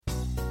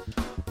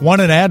Want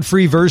an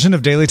ad-free version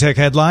of Daily Tech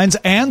Headlines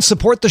and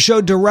support the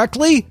show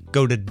directly?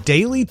 Go to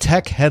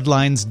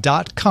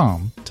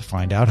dailytechheadlines.com to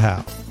find out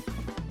how.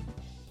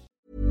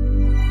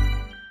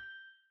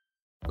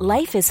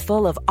 Life is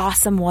full of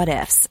awesome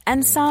what-ifs,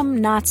 and some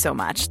not so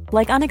much,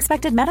 like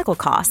unexpected medical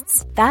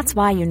costs. That's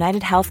why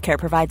United Healthcare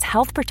provides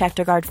Health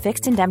Protector Guard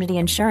fixed indemnity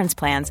insurance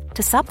plans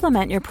to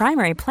supplement your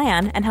primary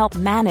plan and help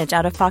manage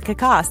out-of-pocket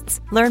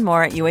costs. Learn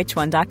more at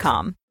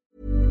uh1.com.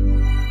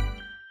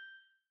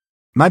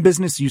 My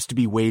business used to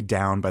be weighed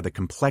down by the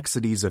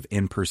complexities of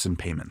in-person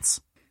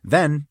payments.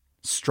 Then,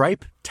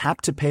 Stripe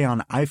Tap to Pay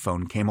on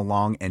iPhone came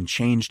along and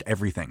changed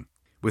everything.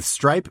 With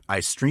Stripe,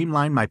 I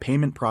streamlined my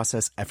payment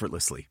process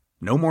effortlessly.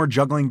 No more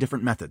juggling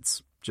different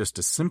methods. Just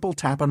a simple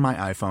tap on my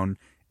iPhone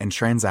and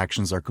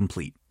transactions are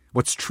complete.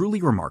 What's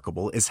truly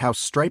remarkable is how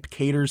Stripe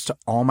caters to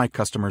all my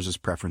customers'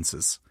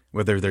 preferences.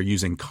 Whether they're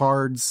using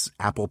cards,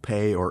 Apple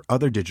Pay, or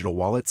other digital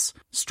wallets,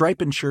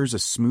 Stripe ensures a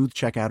smooth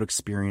checkout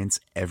experience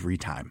every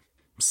time.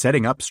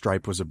 Setting up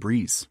Stripe was a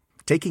breeze,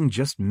 taking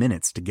just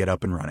minutes to get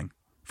up and running.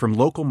 From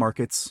local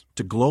markets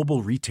to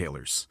global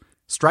retailers,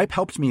 Stripe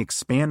helped me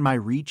expand my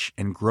reach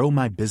and grow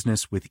my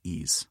business with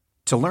ease.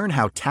 To learn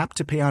how Tap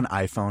to Pay on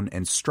iPhone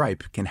and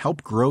Stripe can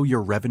help grow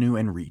your revenue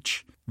and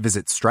reach,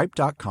 visit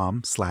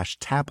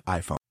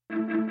stripe.com/tapiphone.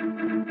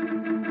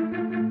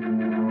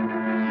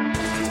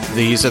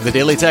 These are the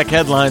Daily Tech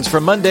headlines for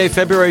Monday,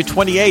 February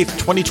 28th,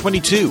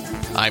 2022.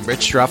 I'm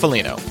Rich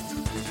Straffolino.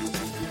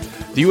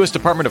 The U.S.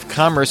 Department of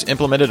Commerce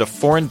implemented a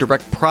foreign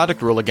direct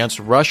product rule against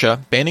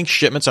Russia, banning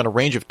shipments on a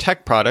range of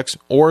tech products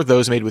or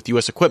those made with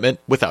U.S. equipment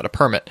without a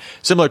permit,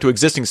 similar to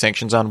existing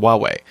sanctions on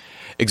Huawei.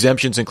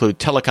 Exemptions include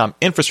telecom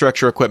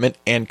infrastructure equipment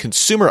and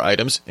consumer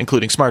items,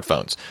 including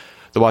smartphones.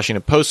 The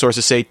Washington Post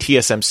sources say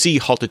TSMC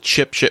halted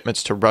chip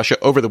shipments to Russia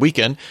over the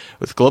weekend,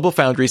 with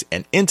GlobalFoundries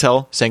and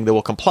Intel saying they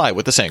will comply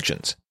with the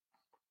sanctions.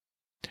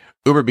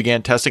 Uber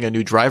began testing a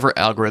new driver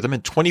algorithm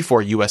in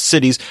 24 U.S.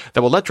 cities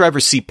that will let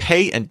drivers see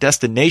pay and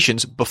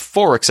destinations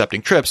before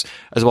accepting trips,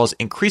 as well as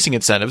increasing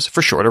incentives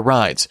for shorter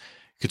rides.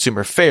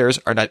 Consumer fares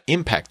are not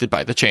impacted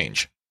by the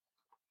change.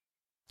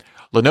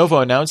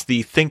 Lenovo announced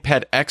the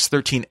ThinkPad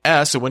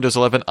X13S, a Windows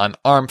 11 on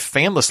ARM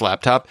fanless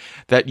laptop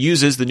that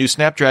uses the new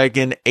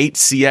Snapdragon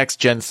 8CX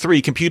Gen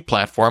 3 compute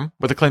platform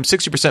with a claimed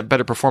 60%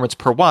 better performance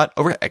per watt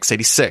over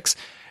x86.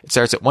 It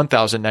starts at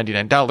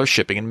 $1,099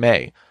 shipping in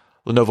May.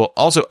 Lenovo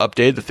also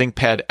updated the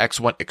ThinkPad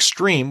X1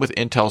 Extreme with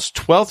Intel's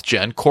 12th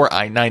Gen Core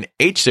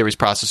i9H series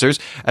processors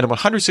and a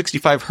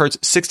 165Hz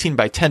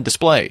 16:10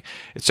 display.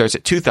 It starts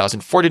at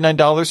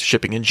 $2,049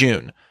 shipping in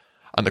June.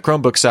 On the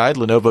Chromebook side,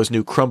 Lenovo's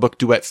new Chromebook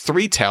Duet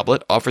 3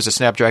 tablet offers a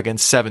Snapdragon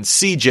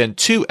 7C Gen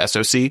 2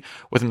 SoC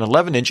with an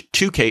 11-inch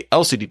 2K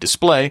LCD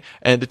display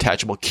and a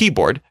detachable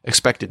keyboard,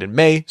 expected in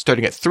May,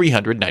 starting at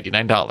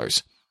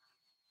 $399.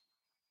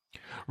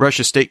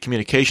 Russia's state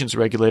communications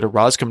regulator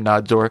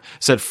Roskomnadzor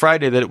said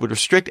Friday that it would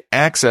restrict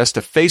access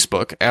to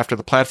Facebook after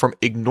the platform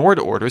ignored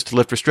orders to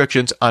lift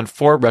restrictions on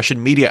 4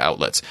 Russian media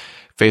outlets.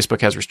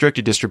 Facebook has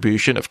restricted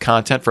distribution of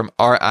content from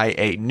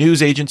RIA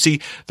News Agency,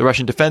 the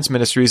Russian Defense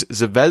Ministry's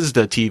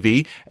Zvezda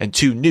TV, and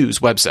 2 news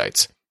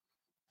websites.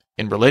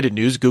 In related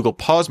news, Google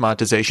paused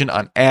monetization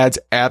on ads,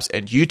 apps,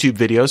 and YouTube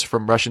videos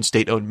from Russian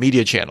state-owned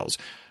media channels.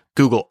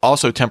 Google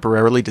also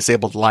temporarily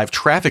disabled live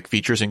traffic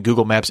features in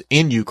Google Maps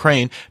in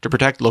Ukraine to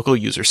protect local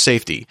user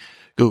safety.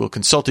 Google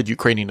consulted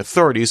Ukrainian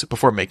authorities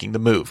before making the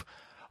move.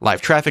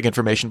 Live traffic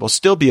information will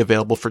still be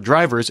available for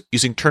drivers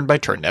using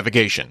turn-by-turn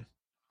navigation.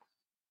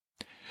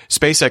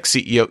 SpaceX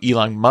CEO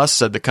Elon Musk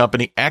said the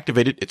company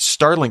activated its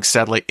Starlink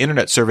satellite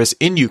internet service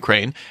in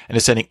Ukraine and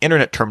is sending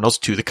internet terminals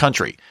to the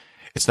country.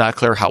 It's not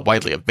clear how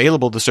widely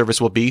available the service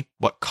will be,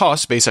 what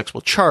cost SpaceX will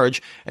charge,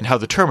 and how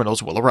the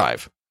terminals will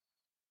arrive.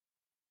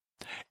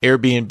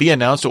 Airbnb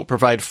announced it will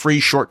provide free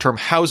short-term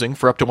housing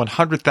for up to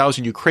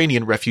 100,000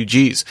 Ukrainian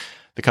refugees.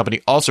 The company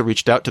also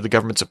reached out to the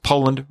governments of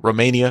Poland,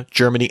 Romania,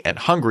 Germany, and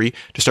Hungary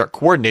to start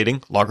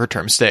coordinating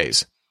longer-term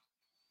stays.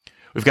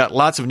 We've got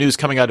lots of news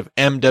coming out of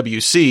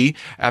MWC.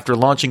 After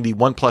launching the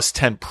OnePlus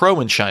 10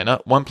 Pro in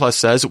China, OnePlus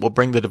says it will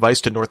bring the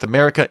device to North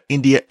America,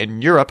 India,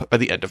 and Europe by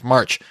the end of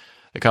March.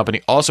 The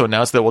company also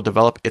announced that it will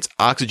develop its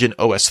Oxygen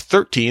OS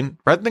 13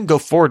 rather than go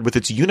forward with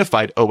its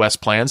unified OS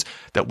plans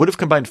that would have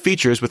combined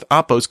features with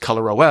Oppo's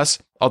ColorOS,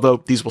 although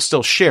these will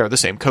still share the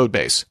same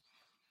codebase.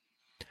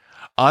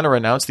 Honor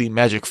announced the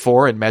Magic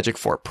 4 and Magic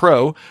 4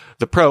 Pro.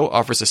 The Pro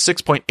offers a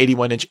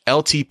 6.81-inch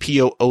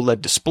LTPO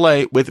OLED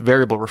display with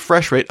variable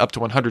refresh rate up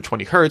to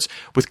 120 Hz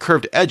with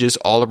curved edges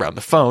all around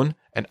the phone,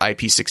 an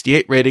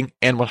IP68 rating,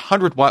 and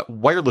 100-watt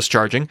wireless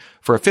charging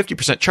for a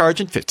 50% charge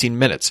in 15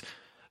 minutes.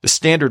 The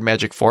standard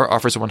Magic 4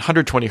 offers a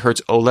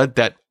 120Hz OLED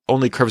that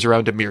only curves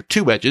around a mere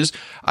 2 edges,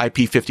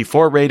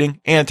 IP54 rating,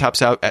 and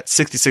tops out at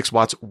 66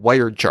 watts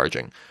wired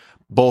charging.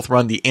 Both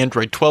run the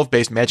Android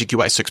 12-based Magic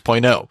UI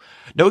 6.0.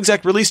 No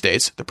exact release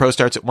dates. The Pro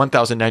starts at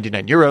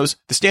 €1,099,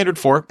 the standard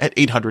 4 at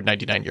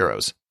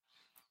 €899.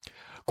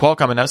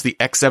 Qualcomm announced the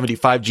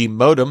X75G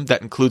modem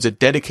that includes a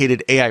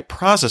dedicated AI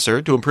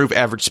processor to improve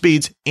average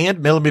speeds and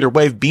millimeter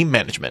wave beam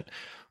management.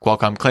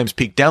 Qualcomm claims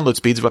peak download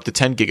speeds of up to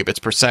 10 gigabits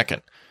per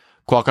second.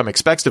 Qualcomm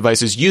expects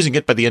devices using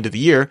it by the end of the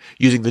year,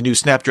 using the new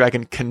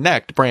Snapdragon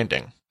Connect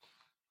branding.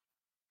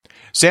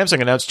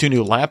 Samsung announced two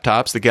new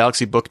laptops, the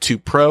Galaxy Book 2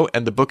 Pro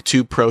and the Book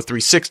 2 Pro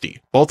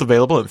 360, both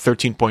available in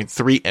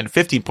 13.3 and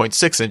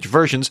 15.6-inch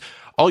versions,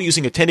 all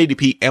using a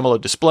 1080p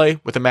AMOLED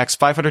display with a max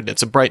 500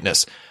 nits of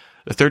brightness.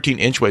 The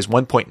 13-inch weighs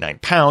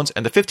 1.9 pounds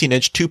and the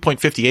 15-inch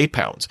 2.58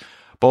 pounds.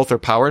 Both are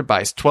powered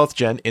by 12th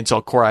Gen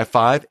Intel Core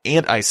i5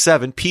 and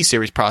i7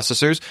 P-series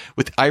processors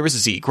with Iris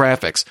Z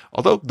graphics,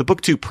 although the Book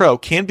 2 Pro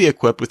can be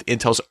equipped with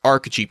Intel's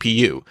Arc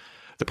GPU.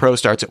 The Pro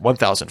starts at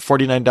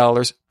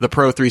 $1,049, the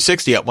Pro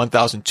 360 at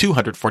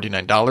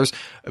 $1,249,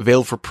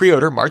 available for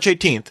pre-order March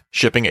 18th,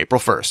 shipping April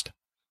 1st.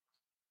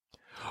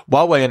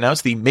 Huawei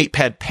announced the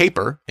MatePad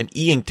Paper, an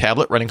e-ink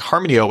tablet running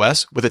Harmony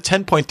OS with a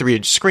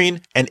 10.3-inch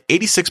screen and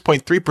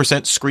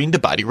 86.3%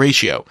 screen-to-body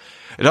ratio.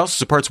 It also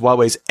supports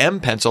Huawei's M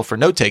Pencil for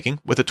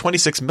note-taking with a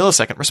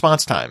 26-millisecond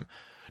response time.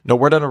 No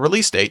word on a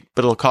release date,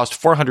 but it'll cost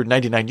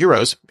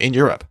 €499 in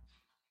Europe.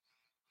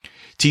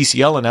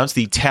 TCL announced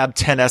the Tab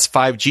 10S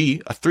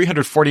 5G, a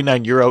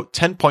 €349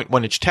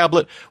 10.1-inch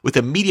tablet with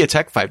a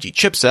MediaTek 5G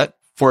chipset,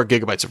 4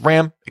 GB of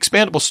RAM,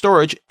 expandable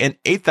storage, and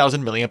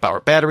 8,000 mAh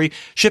battery,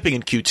 shipping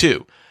in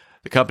Q2.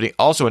 The company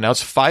also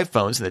announced 5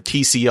 phones in the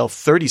TCL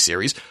 30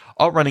 series,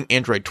 all running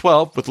Android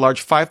 12 with large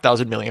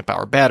 5,000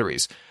 mAh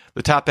batteries.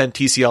 The top-end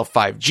TCL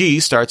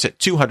 5G starts at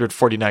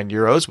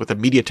 €249 with a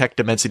MediaTek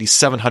Dimensity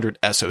 700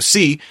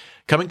 SoC,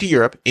 coming to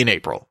Europe in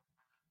April.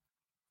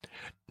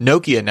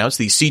 Nokia announced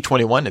the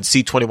C21 and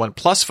C21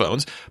 Plus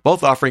phones,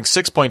 both offering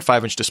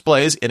 6.5-inch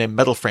displays in a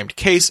metal-framed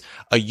case,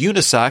 a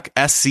Unisoc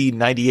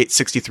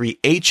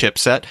SC9863A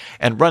chipset,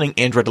 and running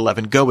Android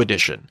 11 Go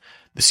edition.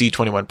 The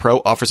C21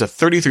 Pro offers a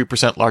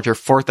 33% larger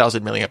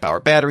 4,000 mAh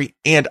battery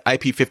and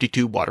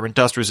IP52 water and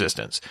dust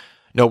resistance.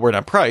 No word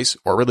on price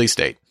or release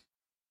date.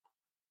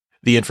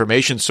 The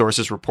information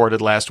sources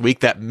reported last week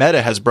that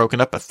Meta has broken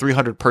up a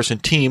 300-person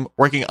team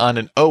working on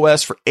an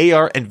OS for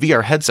AR and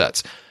VR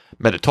headsets.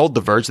 Meta told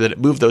The Verge that it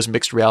moved those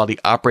mixed reality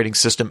operating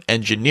system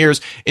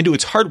engineers into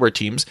its hardware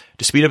teams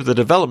to speed up the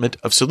development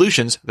of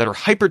solutions that are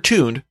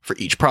hyper-tuned for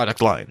each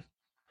product line.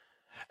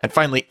 And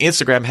finally,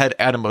 Instagram head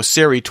Adam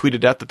Mosseri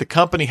tweeted out that the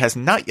company has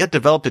not yet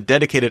developed a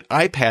dedicated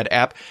iPad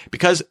app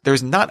because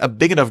there's not a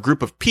big enough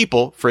group of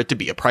people for it to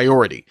be a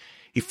priority.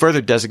 He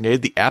further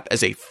designated the app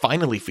as a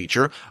finally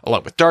feature,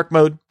 along with dark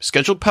mode,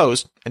 scheduled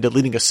post, and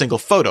deleting a single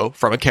photo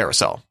from a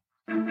carousel.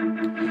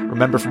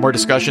 Remember, for more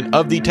discussion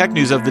of the tech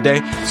news of the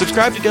day,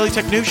 subscribe to Daily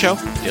Tech News Show,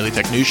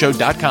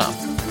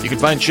 dailytechnewsshow.com. You can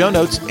find show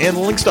notes and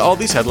links to all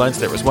these headlines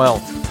there as well.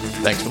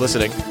 Thanks for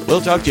listening.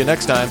 We'll talk to you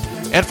next time.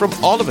 And from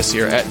all of us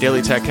here at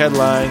Daily Tech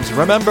Headlines,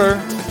 remember,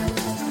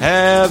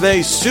 have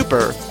a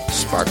super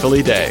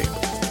sparkly day.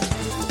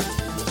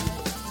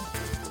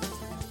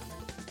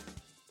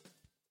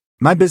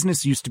 My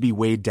business used to be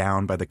weighed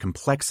down by the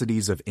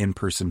complexities of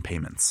in-person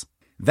payments.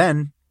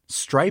 Then,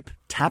 Stripe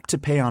Tap to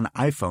Pay on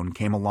iPhone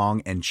came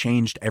along and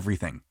changed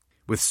everything.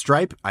 With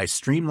Stripe, I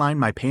streamlined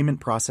my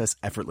payment process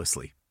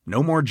effortlessly.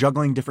 No more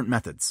juggling different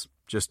methods.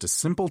 Just a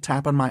simple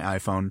tap on my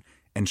iPhone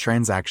and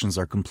transactions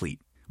are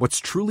complete. What's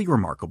truly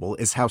remarkable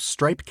is how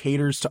Stripe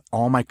caters to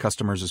all my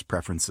customers'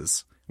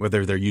 preferences.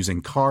 Whether they're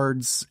using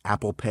cards,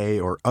 Apple Pay,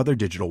 or other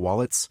digital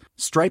wallets,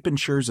 Stripe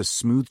ensures a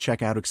smooth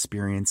checkout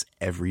experience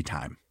every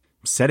time.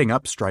 Setting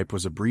up Stripe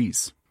was a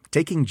breeze,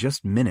 taking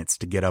just minutes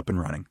to get up and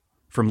running.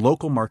 From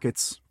local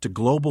markets to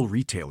global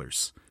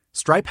retailers,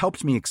 Stripe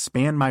helped me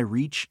expand my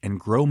reach and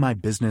grow my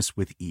business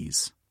with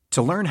ease.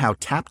 To learn how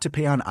Tap to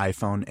Pay on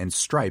iPhone and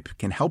Stripe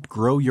can help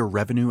grow your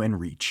revenue and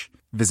reach,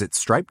 visit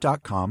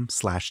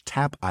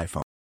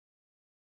stripe.com/tapiphone.